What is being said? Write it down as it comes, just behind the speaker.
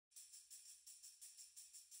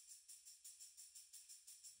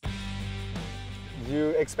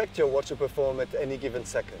expect your watch to perform at any given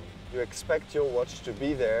second. You expect your watch to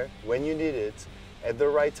be there when you need it, at the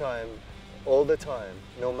right time, all the time,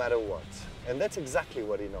 no matter what. And that's exactly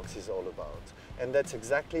what I.N.O.X is all about. And that's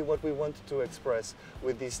exactly what we wanted to express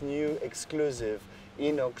with this new exclusive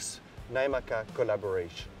I.N.O.X Naimakka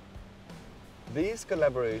collaboration. This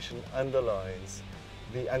collaboration underlines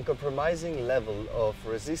the uncompromising level of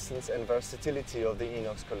resistance and versatility of the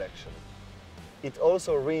I.N.O.X collection. It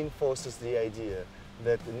also reinforces the idea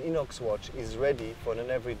that an I.N.O.X watch is ready for an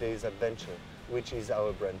everyday's adventure, which is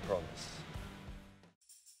our brand promise.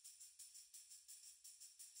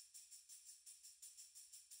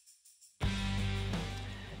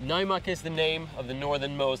 Naimakka is the name of the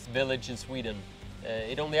northernmost village in Sweden.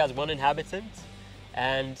 It only has 1 inhabitant,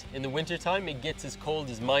 and in the wintertime it gets as cold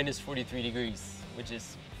as -43 degrees, which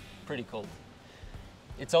is pretty cold.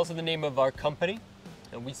 It's also the name of our company,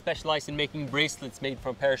 and we specialize in making bracelets made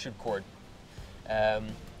from parachute cord.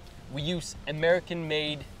 We use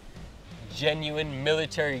American-made, genuine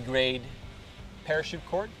military-grade parachute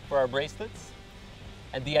cord for our bracelets,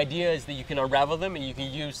 and the idea is that you can unravel them and you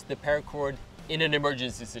can use the paracord in an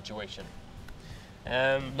emergency situation.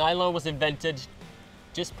 Nylon was invented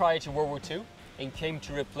just prior to World War II and came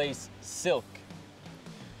to replace silk.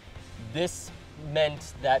 This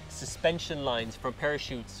meant that suspension lines from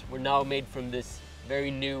parachutes were now made from this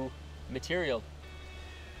very new material.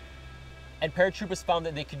 And paratroopers found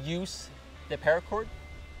that they could use the paracord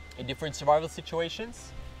in different survival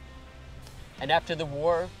situations. And after the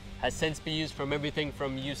war, has since been used from everything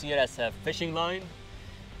from using it as a fishing line,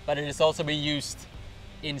 but it has also been used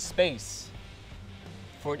in space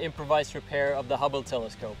for an improvised repair of the Hubble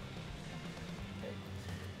telescope. Okay.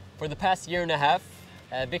 For the past 1.5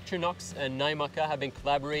 years, Victorinox and Naimakka have been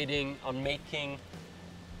collaborating on making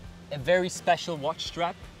a very special watch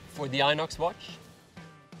strap for the I.N.O.X watch.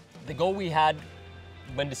 The goal we had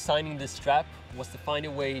when designing this strap was to find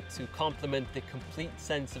a way to complement the complete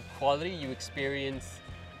sense of quality you experience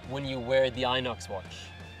when you wear the I.N.O.X watch.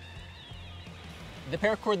 The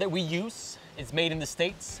paracord that we use is made in the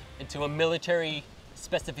States into a military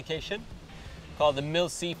specification called the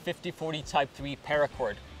MIL-C 5040 Type 3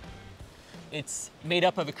 Paracord. It's made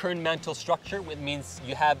up of a current mantle structure, which means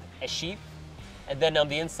you have a sheath, and then on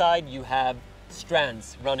the inside you have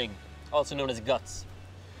strands running, also known as guts.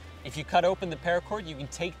 If you cut open the paracord, you can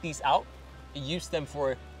take these out and use them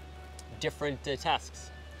for different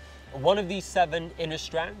tasks. One of these 7 inner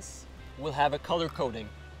strands will have a color coding.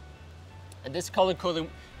 And this color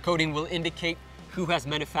coding will indicate who has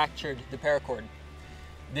manufactured the paracord.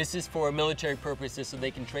 This is for military purposes, so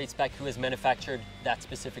they can trace back who has manufactured that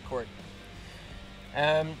specific cord.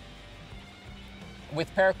 With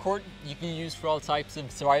paracord, you can use for all types of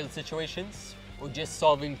survival situations or just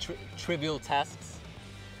solving trivial tasks.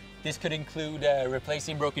 This could include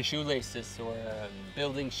replacing broken shoelaces or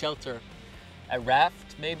building shelter, a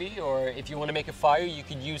raft maybe, or if you want to make a fire, you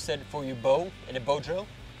could use it for your bow and a bow drill.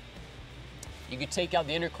 You could take out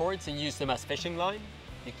the inner cords and use them as fishing line.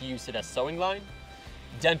 You could use it as sewing line,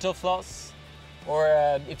 dental floss, or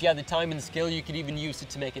if you have the time and the skill, you could even use it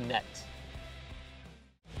to make a net.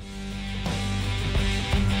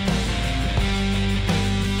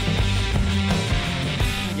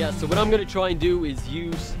 Yeah, so what I'm going to try and do is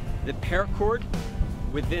use the paracord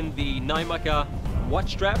within the Naimakka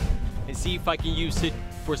watch strap and see if I can use it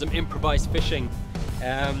for some improvised fishing.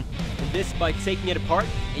 And this by taking it apart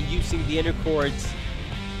and using the inner cords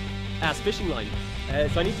as fishing line.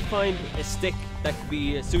 So I need to find a stick that could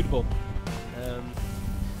be suitable.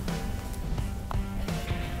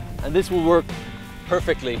 And this will work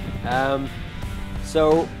perfectly.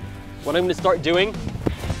 So what I'm going to start doing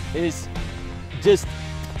is just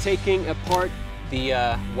taking apart the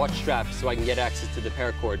watch strap so I can get access to the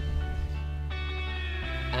paracord.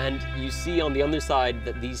 And you see on the underside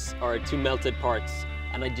that these are 2 melted parts,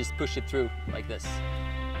 and I just push it through like this.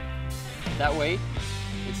 That way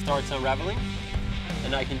it starts unraveling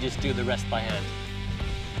and I can just do the rest by hand.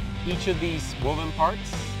 Each of these woven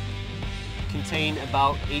parts contain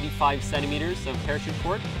about 85 centimeters of parachute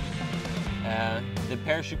cord. The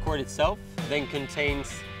parachute cord itself then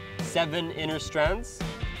contains 7 inner strands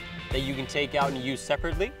that you can take out and use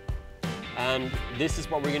separately. And this is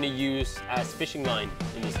what we're going to use as fishing line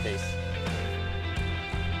in this case.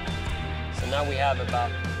 So now we have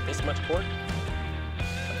about this much cord.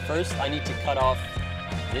 But first I need to cut off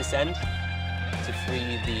this end to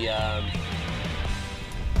free the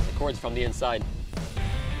cords from the inside.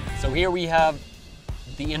 So here we have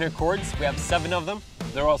the inner cords. We have 7 of them.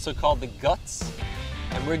 They're also called the guts.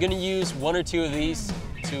 And we're going to use 1 or 2 of these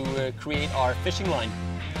to create our fishing line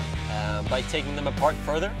by taking them apart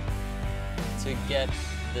further. to get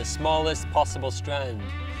the smallest possible strand.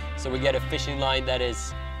 So we get a fishing line that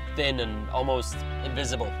is thin and almost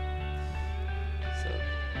invisible. So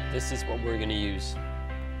this is what we're gonna use.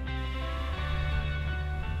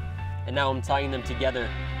 And now I'm tying them together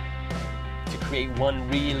to create one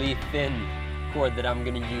really thin cord that I'm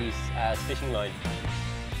gonna use as fishing line.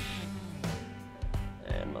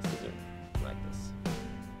 And my scissors like this.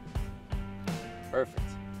 Perfect.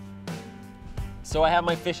 So I have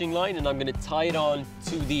my fishing line and I'm gonna tie it on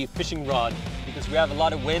to the fishing rod because we have a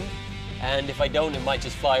lot of wind, and if I don't, it might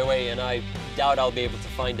just fly away and I doubt I'll be able to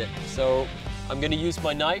find it. So I'm gonna use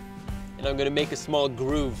my knife and I'm gonna make a small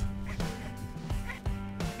groove.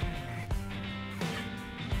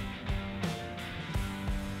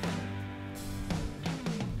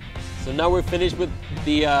 So now we're finished with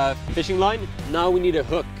the fishing line. Now we need a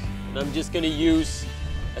hook, and I'm just gonna use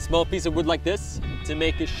a small piece of wood like this to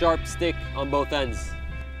make a sharp stick on both ends.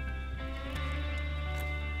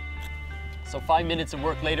 So 5 minutes of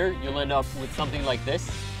work later, you'll end up with something like this.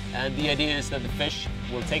 And the idea is that the fish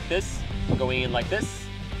will take this, going in like this,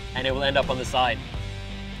 and it will end up on the side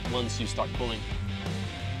once you start pulling.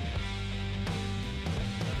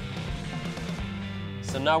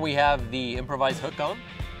 So now we have the improvised hook on,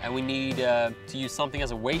 and we need to use something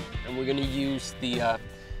as a weight, and we're gonna use the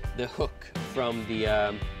hook from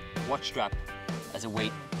the watch strap as a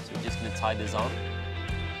weight. So we're just gonna tie this on.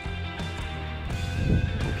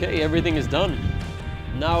 Okay, everything is done.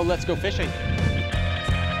 Now let's go fishing.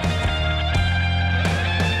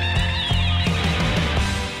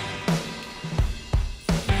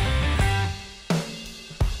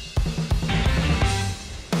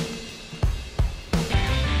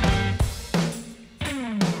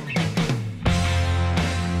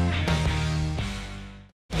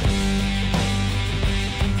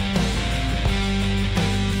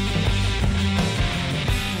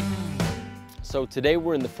 So today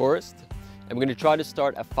we're in the forest and we're going to try to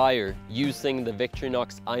start a fire using the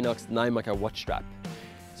Victorinox I.N.O.X Naimakka watch strap.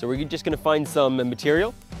 So we're just going to find some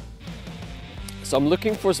material. So I'm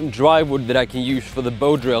looking for some dry wood that I can use for the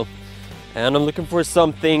bow drill, and I'm looking for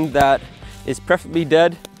something that is preferably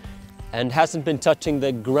dead and hasn't been touching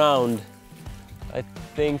the ground. I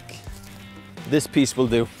think this piece will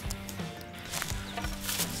do.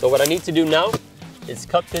 So what I need to do now is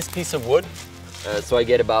cut this piece of wood so I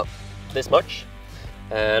get about this much,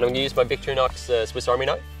 and I'm going to use my Victorinox Swiss Army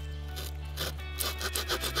knife.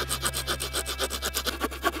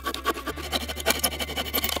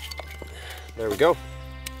 There we go.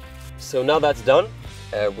 So now that's done,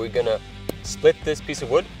 we're going to split this piece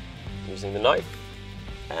of wood using the knife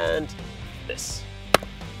and this.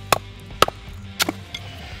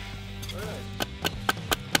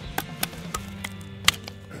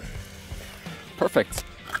 Perfect.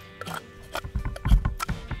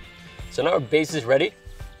 So now our base is ready,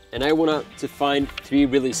 and I want to find 3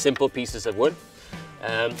 really simple pieces of wood.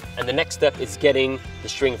 And the next step is getting the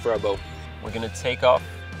string for our bow. We're going to take off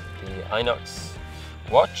the I.N.O.X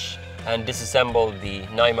watch and disassemble the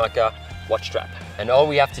Naimakka watch strap. And all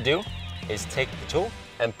we have to do is take the tool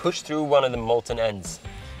and push through one of the molten ends.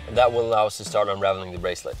 And that will allow us to start unraveling the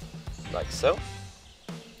bracelet, like so.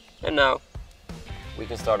 And now we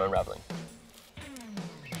can start unraveling.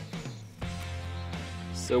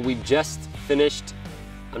 So we just finished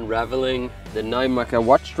unraveling the Naimakka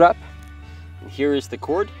watch strap. And here is the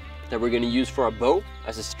cord that we're going to use for our bow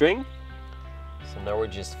as a string. So now we're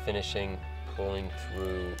just finishing pulling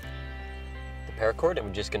through the paracord, and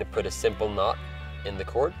we're just going to put a simple knot in the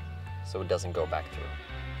cord so it doesn't go back through.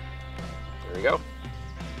 There we go.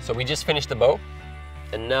 So we just finished the bow,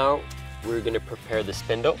 and now we're going to prepare the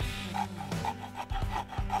spindle.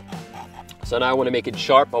 So now I want to make it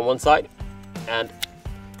sharp on one side and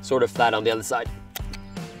sort of flat on the other side.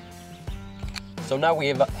 So now we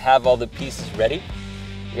have all the pieces ready.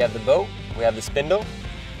 We have the bow, we have the spindle.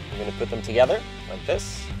 We're going to put them together like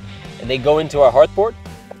this, and they go into our heartboard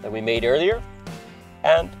that we made earlier,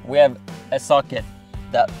 and we have a socket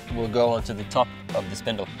that will go onto the top of the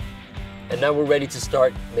spindle. And now we're ready to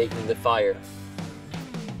start making the fire.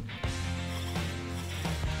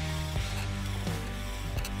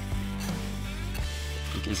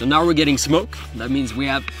 Okay, so now we're getting smoke. That means we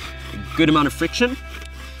have a good amount of friction.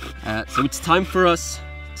 So it's time for us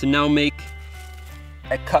to now make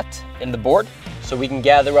a cut in the board so we can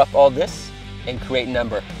gather up all this and create an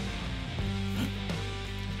ember.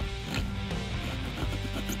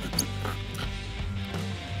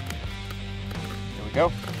 There we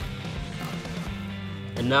go.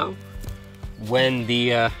 And now, when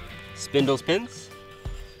the spindle spins,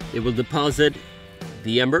 it will deposit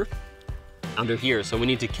the ember under here. So we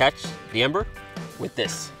need to catch the ember with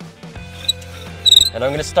this. And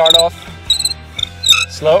I'm gonna start off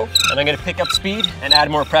slow, and I'm gonna pick up speed and add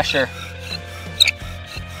more pressure.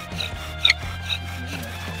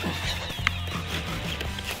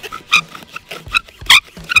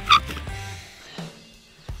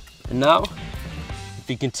 And now, if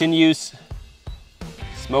he continues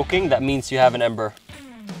smoking, that means you have an ember.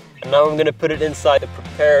 And now I'm gonna put it inside the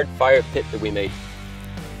prepared fire pit that we made.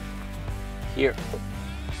 Here,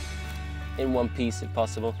 in one piece if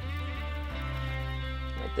possible,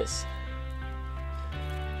 like this.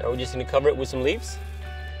 Now we're just gonna cover it with some leaves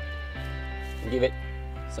and give it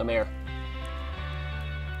some air.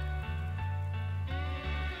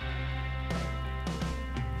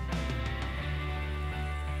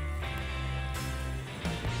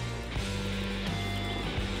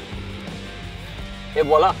 And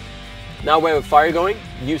voila! Now we have a fire going,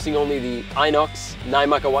 using only the I.N.O.X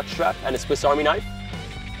Naimakka watch strap and a Swiss Army knife.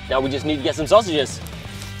 Now we just need to get some sausages.